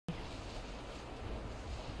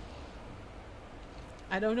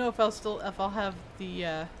I don't know if I'll have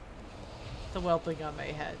the whelping on my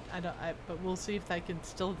head. But we'll see if I can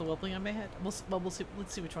still have the whelping on my head. We'll see.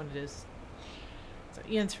 Let's see which one it is. So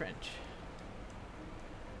Ian's Fringe.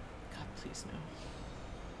 God, please no.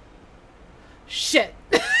 Shit.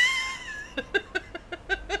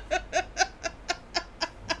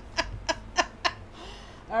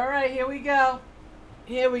 All right, here we go.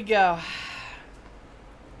 Here we go.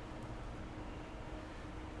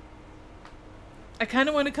 I kind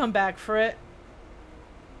of want to come back for it.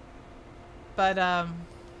 But,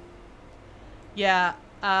 yeah,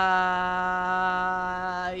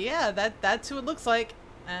 yeah, that's who it looks like.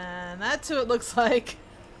 And that's who it looks like.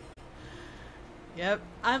 Yep,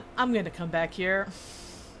 I'm gonna come back here.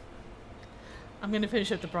 I'm gonna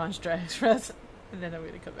finish up the Bronze Dragon Express, and then I'm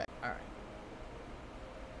gonna come back. Alright.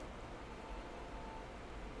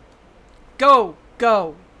 Go!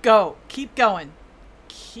 Go! Go! Keep going!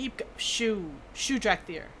 Keep go- Shoo! Shoo,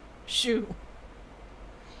 Drakthir! Shoo!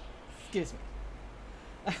 Excuse me.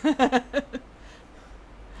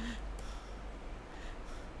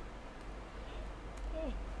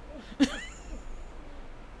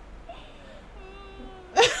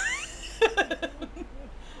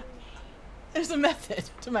 There's a method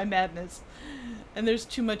to my madness. And there's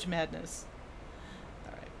too much madness.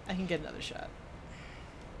 Alright, I can get another shot.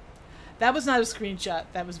 That was not a screenshot,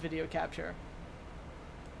 that was video capture.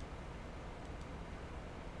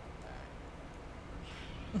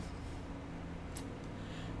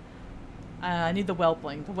 I need the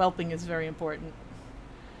whelping. The whelping is very important.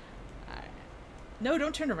 Alright. No,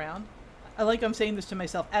 don't turn around. I like I'm saying this to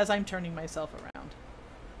myself as I'm turning myself around.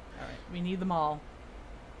 Alright, we need them all.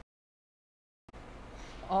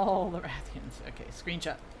 All the Rathians. Okay,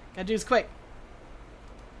 screenshot. Gotta do this quick.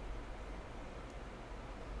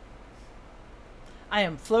 I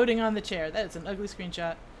am floating on the chair. That is an ugly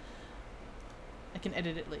screenshot. I can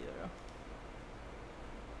edit it later.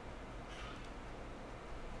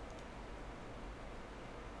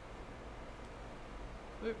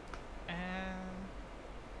 Whoop. And...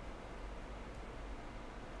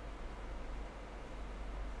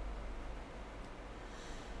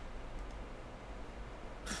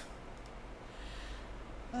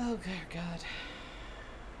 oh, God.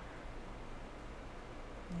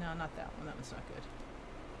 No, not that one. That one's not good.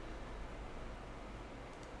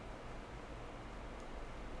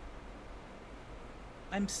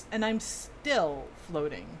 I'm still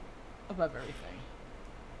floating above everything.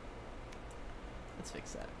 Let's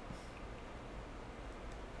fix that.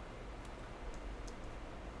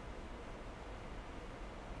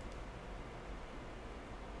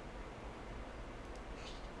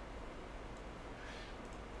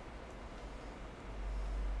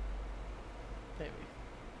 There we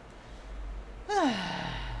go.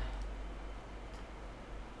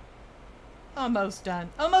 Almost done.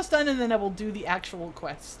 Almost done, and then I will do the actual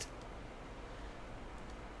quest.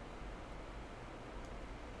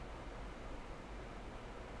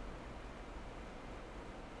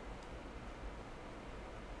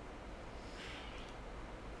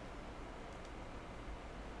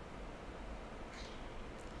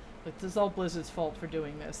 But this is all Blizzard's fault for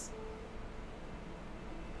doing this.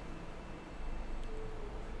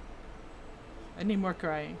 I need more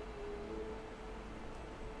crying.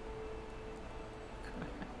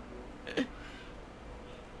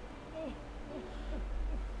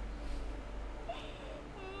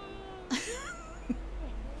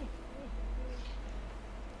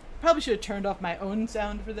 Probably should have turned off my own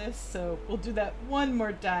sound for this, so we'll do that one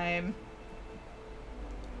more time.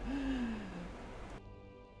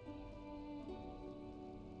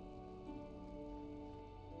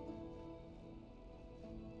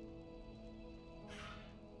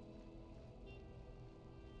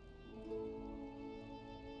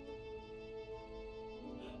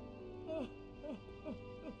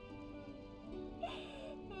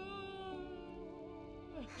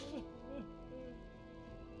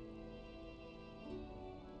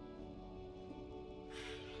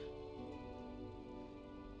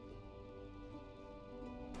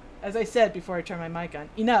 As I said before I turn my mic on,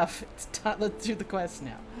 enough. It's time. Let's do the quest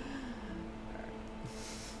now. Right.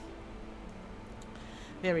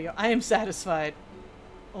 There we go. I am satisfied.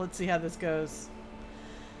 Let's see how this goes.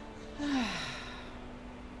 So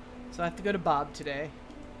I have to go to Bob today.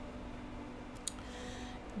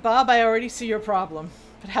 Bob, I already see your problem,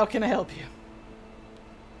 but how can I help you?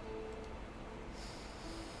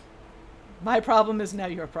 My problem is now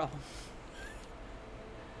your problem.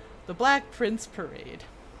 The Black Prince Parade.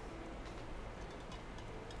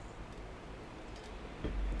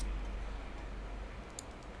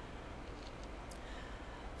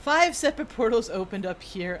 Five separate portals opened up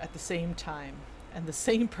here at the same time. and the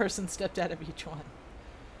same person stepped out of each one.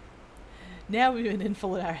 Now we've been in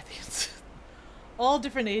full of Arathians. All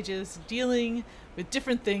different ages, dealing with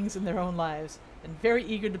different things in their own lives, and very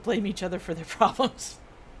eager to blame each other for their problems.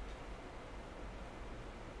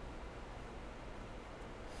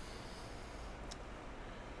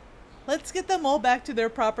 Let's get them all back to their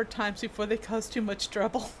proper times before they cause too much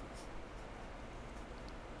trouble.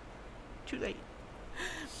 Too late.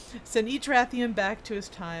 Send each Rathian back to his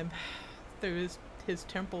time through his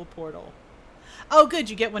temple portal. Oh, good,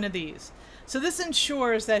 you get one of these. So this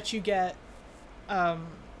ensures that you get a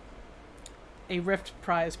Rift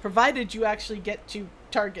prize, provided you actually get to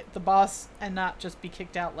target the boss and not just be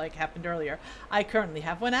kicked out like happened earlier. I currently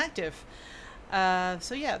have one active.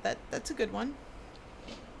 So yeah, that's a good one.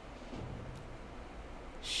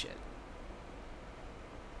 Shit.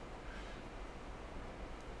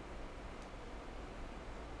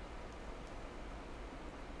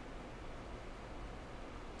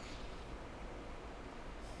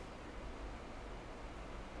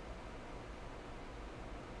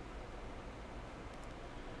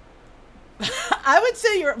 I would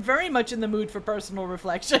say you're very much in the mood for personal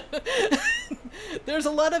reflection. There's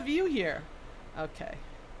a lot of you here. Okay.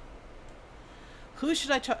 Who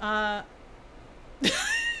should I try?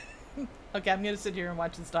 Okay, I'm going to sit here and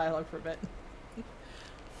watch this dialogue for a bit.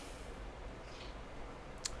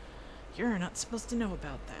 You're not supposed to know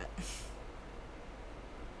about that.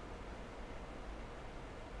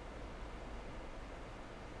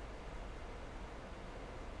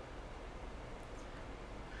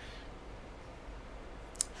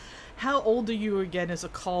 How old are you again is a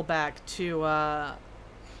callback to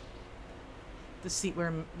the scene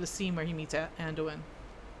where he meets Anduin.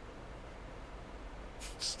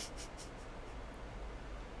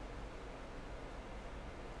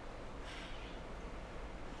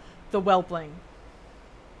 The Whelpling.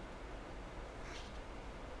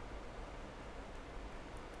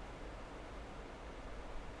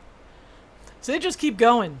 So they just keep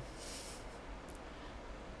going.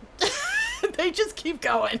 They just keep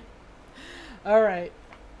going. All right.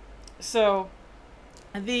 So,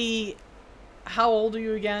 how old are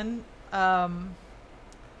you again? Yeah,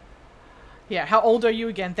 how old are you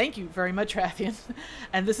again? Thank you very much, Rathian.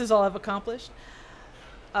 And this is all I've accomplished.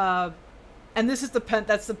 And this is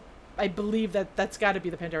I believe that's got to be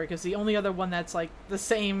the Pandora, because the only other one that's like the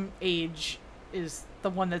same age is the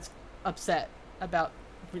one that's upset about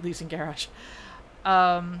releasing Garrosh.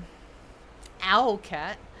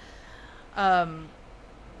 Owlcat.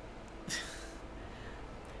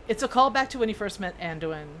 It's a callback to when he first met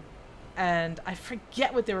Anduin, and I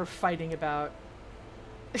forget what they were fighting about.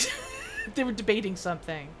 They were debating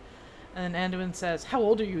something, and Anduin says, "How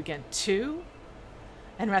old are you again? 2?"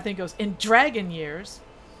 And Rathian goes, "In dragon years."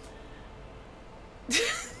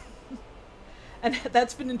 And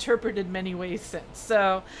that's been interpreted many ways since.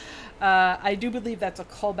 So I do believe that's a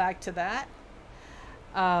callback to that.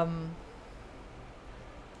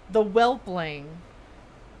 The Whelpling.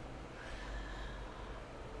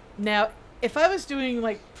 Now, if I was doing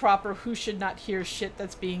like proper who should not hear shit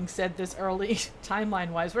that's being said this early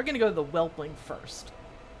timeline-wise, we're going to go to the Whelpling first.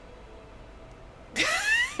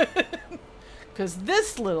 Because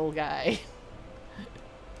this little guy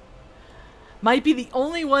might be the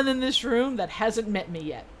only one in this room that hasn't met me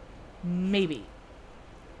yet. Maybe.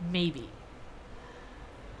 Maybe.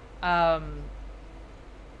 Rathian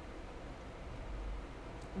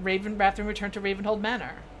returned to Ravenhold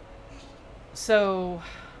Manor. So,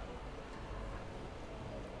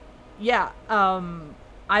 yeah,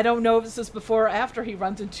 I don't know if this is before or after he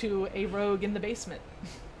runs into a rogue in the basement.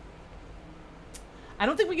 I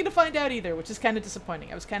don't think we get to find out either, which is kind of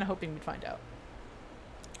disappointing. I was kind of hoping we'd find out.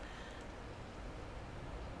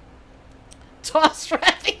 Toss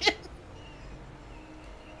Rathian!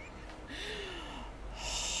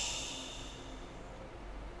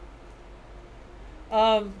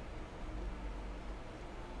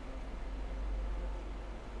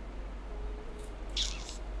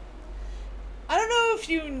 I don't know if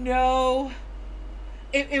you know,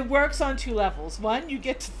 it works on 2 levels. One, you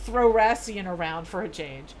get to throw Rathian around for a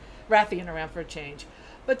change.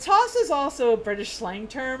 But toss is also a British slang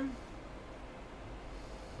term.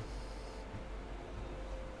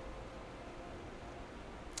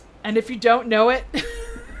 And if you don't know it,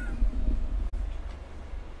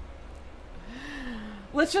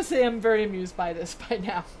 let's just say I'm very amused by this by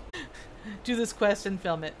now. Do this quest and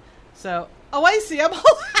film it. So, oh, I see. I'm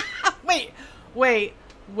wait. I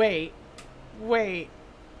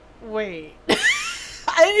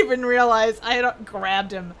didn't even realize I had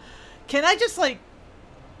grabbed him. Can I just, like,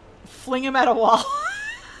 fling him at a wall?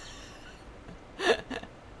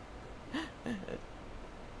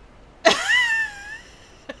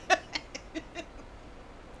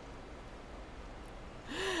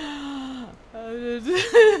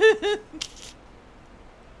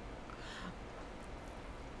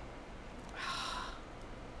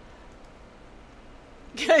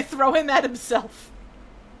 Can I throw him at himself?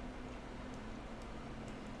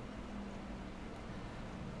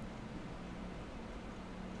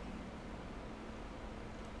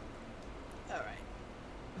 Alright.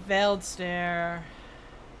 Veiled Stare.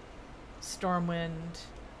 Stormwind.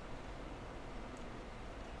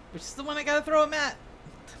 Which is the one I gotta throw him at?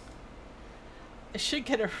 I should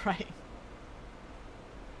get it right.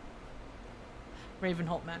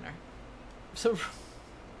 Ravenholt Manor. So...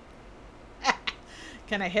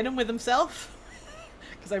 Can I hit him with himself?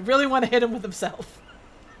 Because I really want to hit him with himself.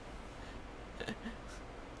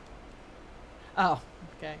 Oh,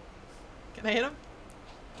 okay. Can I hit him?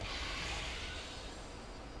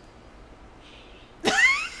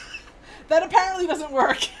 That apparently doesn't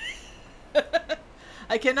work.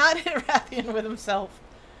 I cannot hit Rathian with himself.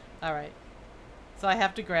 Alright. So I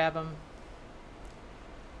have to grab him.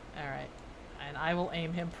 Alright. And I will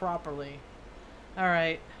aim him properly.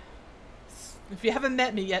 Alright. If you haven't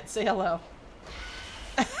met me yet, say hello.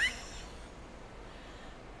 Okay.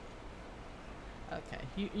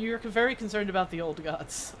 You're very concerned about the old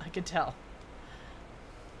gods. I can tell.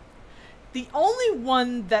 The only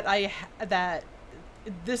one that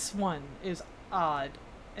this one is odd.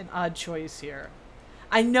 An odd choice here.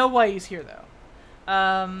 I know why he's here, though.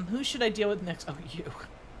 Who should I deal with next? Oh, you.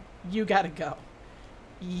 You gotta go.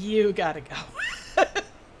 You gotta go.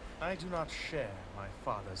 I do not share my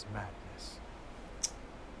father's madness.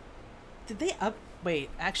 Did they up... Wait,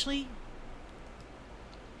 actually...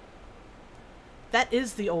 That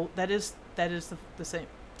is the old... That is the same.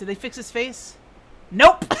 Did they fix his face?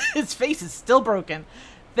 Nope! His face is still broken.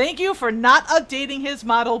 Thank you for not updating his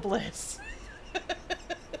model bliss.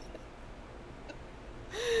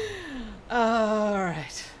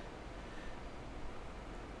 Alright.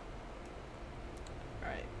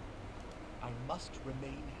 Alright. I must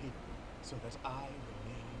remain hidden so that I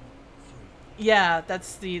remain free. Yeah,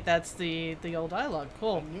 that's the old dialogue.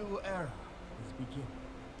 Cool. A new era is beginning.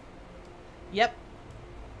 Yep.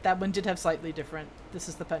 That one did have slightly different. This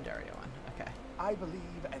is the Pandaria one. Okay. I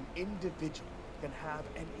believe an individual can have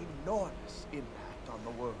an enormous impact on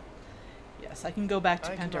the world. Yes, I can go back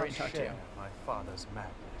to I Pandaria and talk to you. share my father's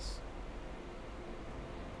madness.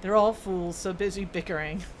 They're all fools, so busy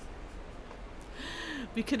bickering.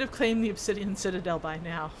 We could have claimed the Obsidian Citadel by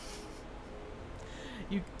now.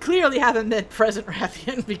 You clearly haven't met present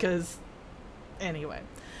Rathian because... Anyway.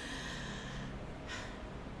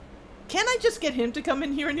 Can I just get him to come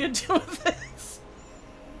in here and deal with this?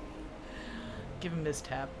 Give him this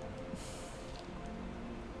tab.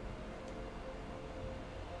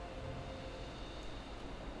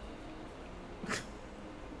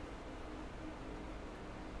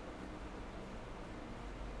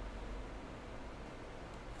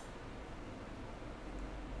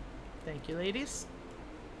 Thank you, ladies.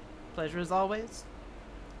 Pleasure as always.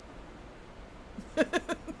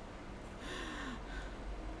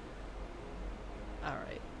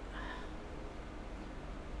 Alright.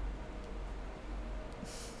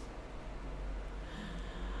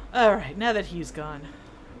 Alright, now that he's gone.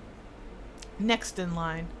 Next in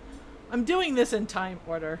line. I'm doing this in time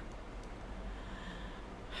order.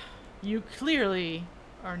 You clearly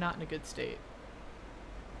are not in a good state.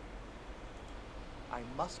 I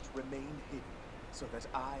must remain hidden so that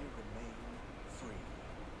I remain free.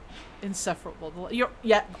 Insufferable.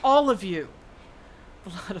 Yeah, all of you. A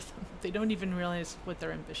lot of them. They don't even realize what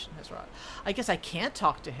their ambition has wrought. I guess I can't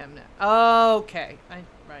talk to him now. Okay.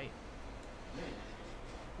 Right.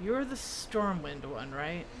 You're the Stormwind one,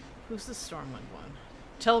 right? Who's the Stormwind one?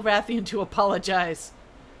 Tell Rathian to apologize.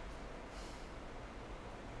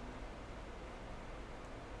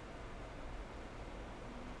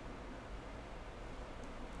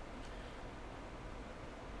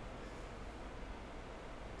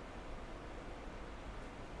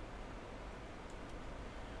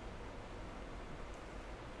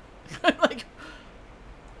 Like,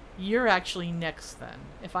 you're actually next then.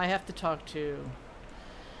 If I have to talk to...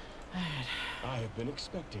 I have been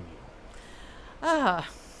expecting you. Ah,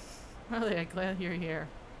 really, I'm glad you're here.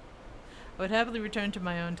 I would happily return to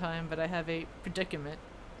my own time, but I have a predicament.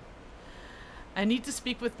 I need to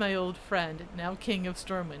speak with my old friend, now King of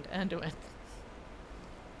Stormwind, Anduin.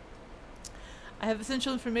 I have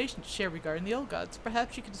essential information to share regarding the old gods.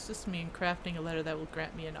 Perhaps you could assist me in crafting a letter that will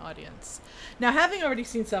grant me an audience. Now, having already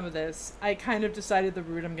seen some of this, I kind of decided the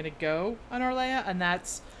route I'm going to go on Orlea, and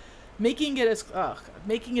that's making it as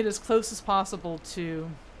close as possible to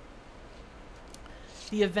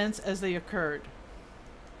the events as they occurred.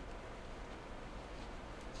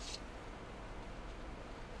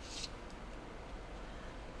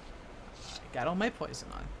 I got all my poison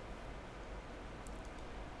on.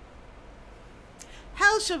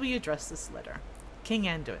 How shall we address this letter? King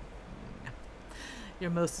Anduin. No. Your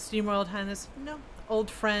most esteemed Royal Highness? No. Old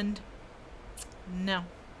friend? No.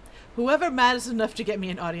 Whoever matters enough to get me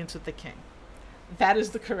an audience with the king. That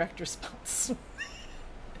is the correct response.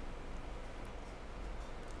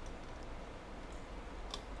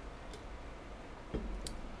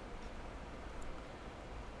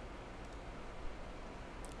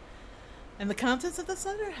 And the contents of this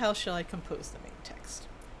letter? How shall I compose the main text?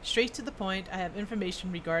 Straight to the point, I have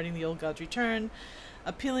information regarding the old god's return,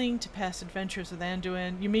 appealing to past adventures with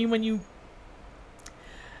Anduin. You mean when you...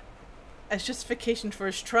 as justification for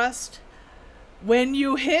his trust? When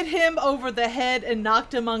you hit him over the head and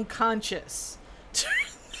knocked him unconscious.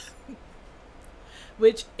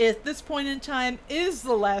 Which, at this point in time, is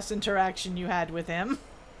the last interaction you had with him.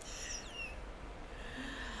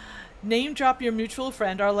 Name drop your mutual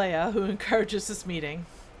friend, Arlea, who encourages this meeting.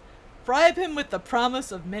 Bribe him with the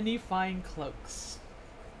promise of many fine cloaks.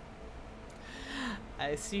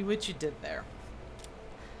 I see what you did there.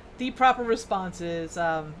 The proper response is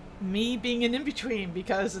me being an in-between,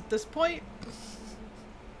 because at this point...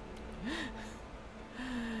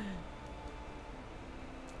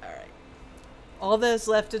 Alright. All that is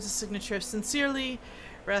left is a signature. Sincerely,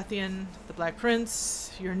 Rathian, the Black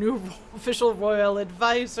Prince, your new official royal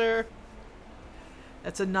advisor.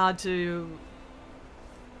 That's a nod to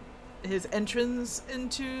his entrance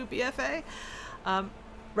into BFA.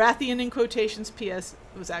 Rathian in quotations, P.S.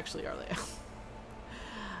 was actually Arlea.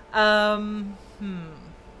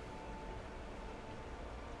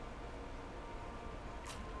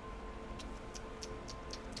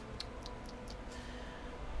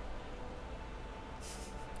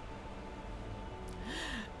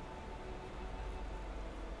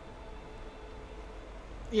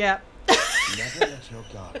 Yeah. Never let your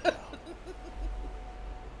guard down.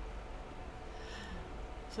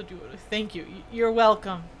 So thank you. You're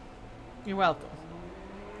welcome. You're welcome.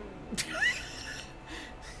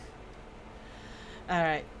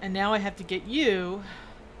 Alright, and now I have to get you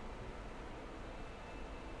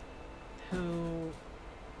who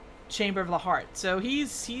Chamber of the Heart. So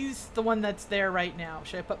he's the one that's there right now.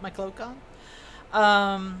 Should I put my cloak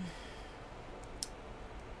on?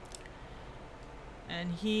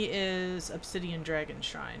 And he is Obsidian Dragon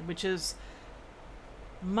Shrine, which is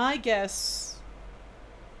my guess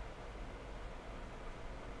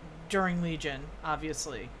during Legion,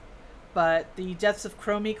 obviously. But the Deaths of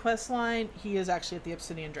Chromie questline, he is actually at the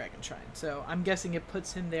Obsidian Dragon Shrine. So I'm guessing it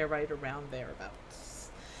puts him there right around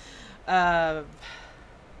thereabouts.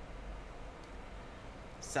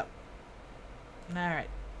 So. Alright.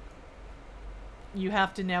 You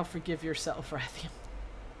have to now forgive yourself, Rathian.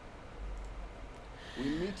 We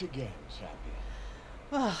meet again, champion.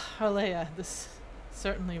 Well, Arlea, this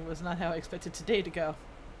certainly was not how I expected today to go.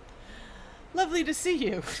 Lovely to see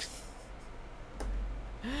you.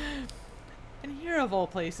 And here of all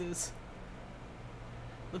places.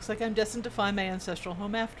 Looks like I'm destined to find my ancestral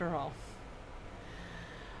home after all.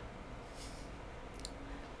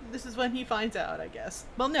 This is when he finds out, I guess.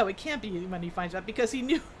 Well, no, it can't be when he finds out, because he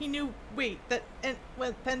knew, wait, that, and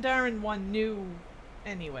well, Pandaren 1 knew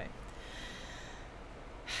anyway.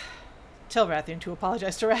 Tell Rathian to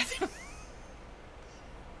apologize to Rathian.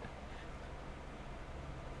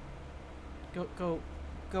 Go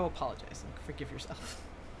apologize and forgive yourself.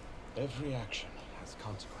 Every action has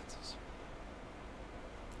consequences.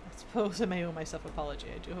 I suppose I may owe myself an apology.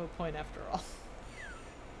 I do have a point after all.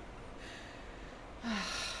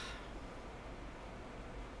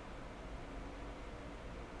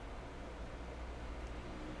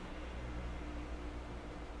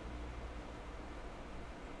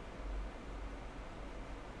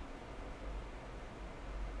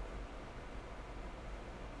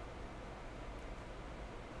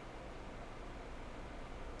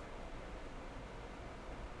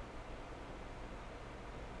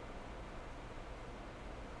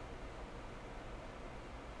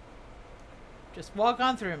 Just walk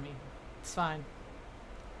on through me. It's fine.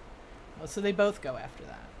 Well, so they both go after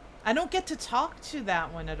that. I don't get to talk to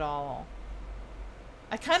that one at all.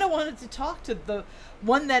 I kind of wanted to talk to the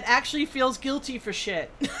one that actually feels guilty for shit.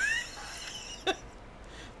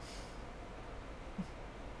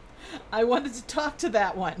 I wanted to talk to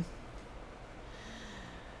that one.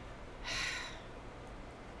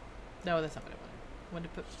 No, that's not what I wanted.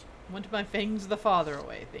 I wanted to my fangs of the father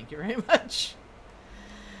away. Thank you very much.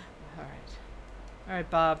 All right. All right,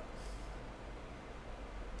 Bob.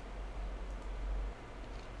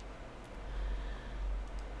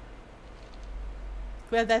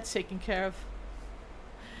 Glad that's taken care of.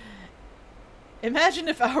 Imagine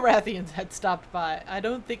if our Rathians had stopped by. I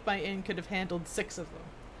don't think my inn could have handled 6 of them.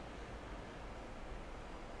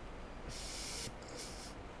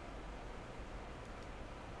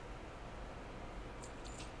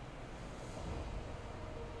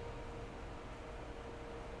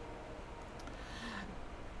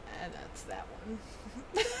 And that's that one.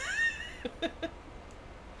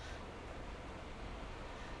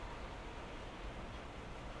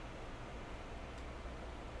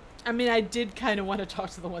 I mean, I did kind of want to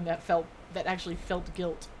talk to the one that actually felt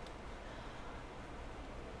guilt.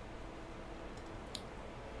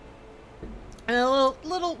 And a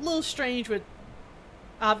little strange with,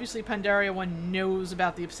 obviously Pandaria 1 knows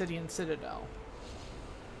about the Obsidian Citadel.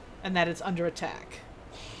 And that it's under attack.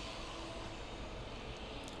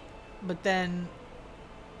 But then,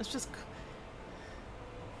 let's just...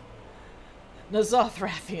 N'Zoth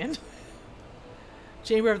Rathian.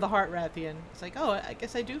 Chamber of the Heart Rathian. It's like, oh, I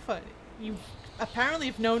guess I do fight it. You apparently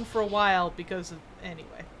have known for a while because of...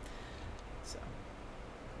 Anyway. So.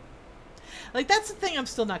 Like, that's the thing I'm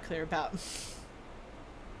still not clear about.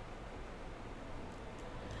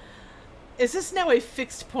 Is this now a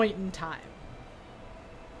fixed point in time?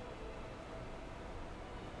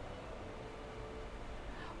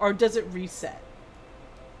 Or does it reset?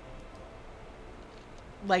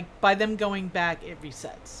 Like, by them going back, it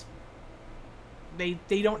resets. They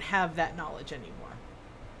don't have that knowledge anymore.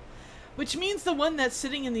 Which means the one that's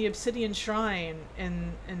sitting in the Obsidian Shrine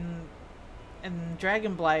in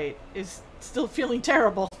Dragonblight is still feeling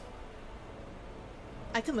terrible.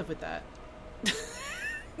 I can live with that.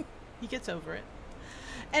 He gets over it.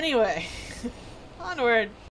 Anyway, onward.